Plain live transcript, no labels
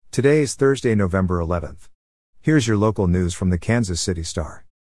Today is Thursday, November 11th. Here's your local news from the Kansas City Star.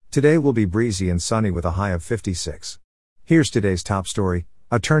 Today will be breezy and sunny with a high of 56. Here's today's top story.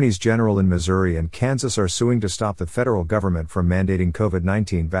 Attorneys general in Missouri and Kansas are suing to stop the federal government from mandating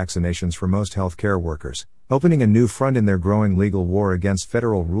COVID-19 vaccinations for most healthcare workers, opening a new front in their growing legal war against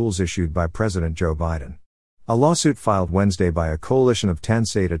federal rules issued by President Joe Biden. A lawsuit filed Wednesday by a coalition of 10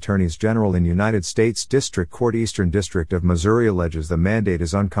 state attorneys general in United States District Court Eastern District of Missouri alleges the mandate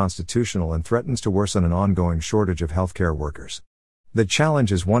is unconstitutional and threatens to worsen an ongoing shortage of healthcare workers. The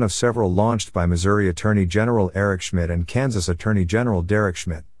challenge is one of several launched by Missouri Attorney General Eric Schmitt and Kansas Attorney General Derek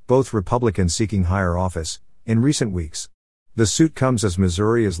Schmidt, both Republicans seeking higher office, in recent weeks. The suit comes as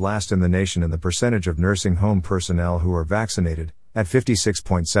Missouri is last in the nation in the percentage of nursing home personnel who are vaccinated, at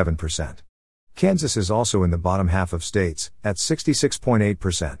 56.7%. Kansas is also in the bottom half of states, at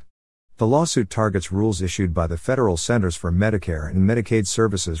 66.8%. The lawsuit targets rules issued by the Federal Centers for Medicare and Medicaid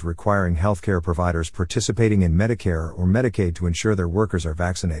Services requiring healthcare providers participating in Medicare or Medicaid to ensure their workers are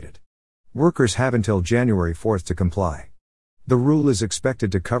vaccinated. Workers have until January 4 to comply. The rule is expected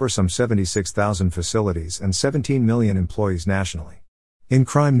to cover some 76,000 facilities and 17 million employees nationally. In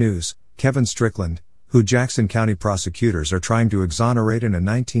crime news, Kevin Strickland, who Jackson County prosecutors are trying to exonerate in a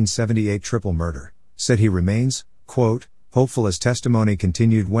 1978 triple murder, said he remains, quote, hopeful as testimony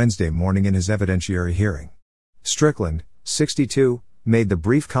continued Wednesday morning in his evidentiary hearing. Strickland, 62, made the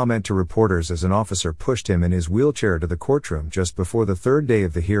brief comment to reporters as an officer pushed him in his wheelchair to the courtroom just before the third day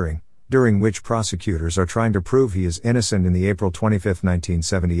of the hearing, during which prosecutors are trying to prove he is innocent in the April 25,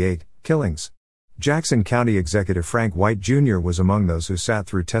 1978, killings. Jackson County Executive Frank White Jr. was among those who sat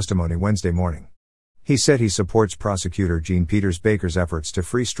through testimony Wednesday morning. He said he supports prosecutor Jean Peters Baker's efforts to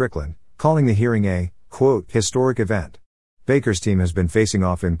free Strickland, calling the hearing a, quote, historic event. Baker's team has been facing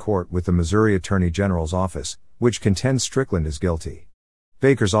off in court with the Missouri Attorney General's office, which contends Strickland is guilty.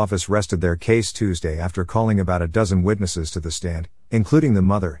 Baker's office rested their case Tuesday after calling about a dozen witnesses to the stand, including the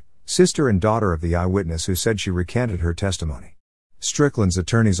mother, sister and daughter of the eyewitness who said she recanted her testimony. Strickland's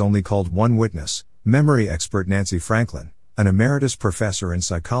attorneys only called one witness, memory expert Nancy Franklin, an emeritus professor in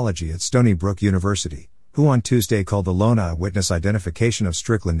psychology at Stony Brook University, who on Tuesday called the lone eyewitness identification of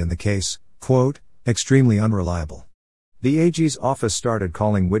Strickland in the case, quote, extremely unreliable. The AG's office started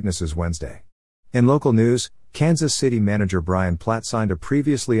calling witnesses Wednesday. In local news, Kansas City manager Brian Platt signed a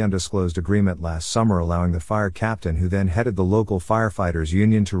previously undisclosed agreement last summer allowing the fire captain who then headed the local Firefighters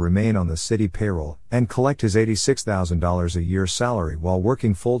union to remain on the city payroll and collect his $86,000 a year salary while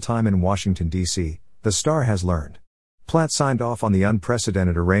working full-time in Washington, D.C., the Star has learned. Platt signed off on the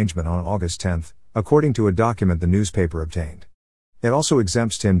unprecedented arrangement on August 10, according to a document the newspaper obtained. It also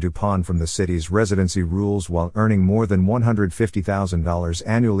exempts Tim DuPont from the city's residency rules while earning more than $150,000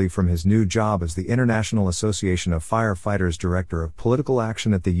 annually from his new job as the International Association of Firefighters Director of Political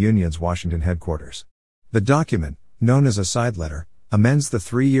Action at the union's Washington headquarters. The document, known as a side letter, amends the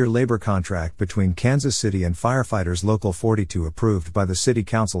 3-year labor contract between Kansas City and Firefighters Local 42 approved by the City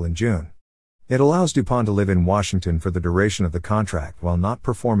Council in June. It allows DuPont to live in Washington for the duration of the contract while not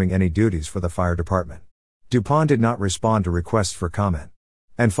performing any duties for the fire department. DuPont did not respond to requests for comment.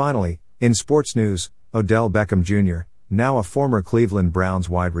 And finally, in sports news, Odell Beckham Jr., now a former Cleveland Browns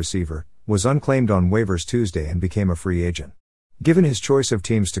wide receiver, was unclaimed on waivers Tuesday and became a free agent. Given his choice of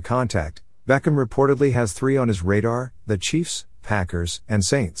teams to contact, Beckham reportedly has 3 on his radar: the Chiefs, Packers, and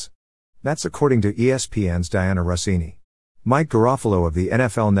Saints. That's according to ESPN's Diana Rossini. Mike Garofalo of the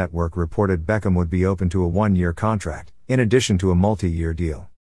NFL Network reported Beckham would be open to a 1-year contract, in addition to a multi-year deal.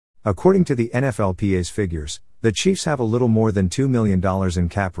 According to the NFLPA's figures, the Chiefs have a little more than $2 million in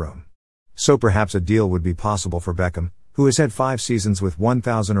cap room. So perhaps a deal would be possible for Beckham, who has had 5 seasons with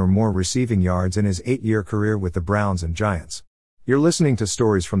 1,000 or more receiving yards in his 8-year career with the Browns and Giants. You're listening to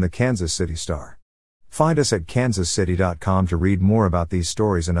stories from the Kansas City Star. Find us at kansascity.com to read more about these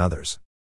stories and others.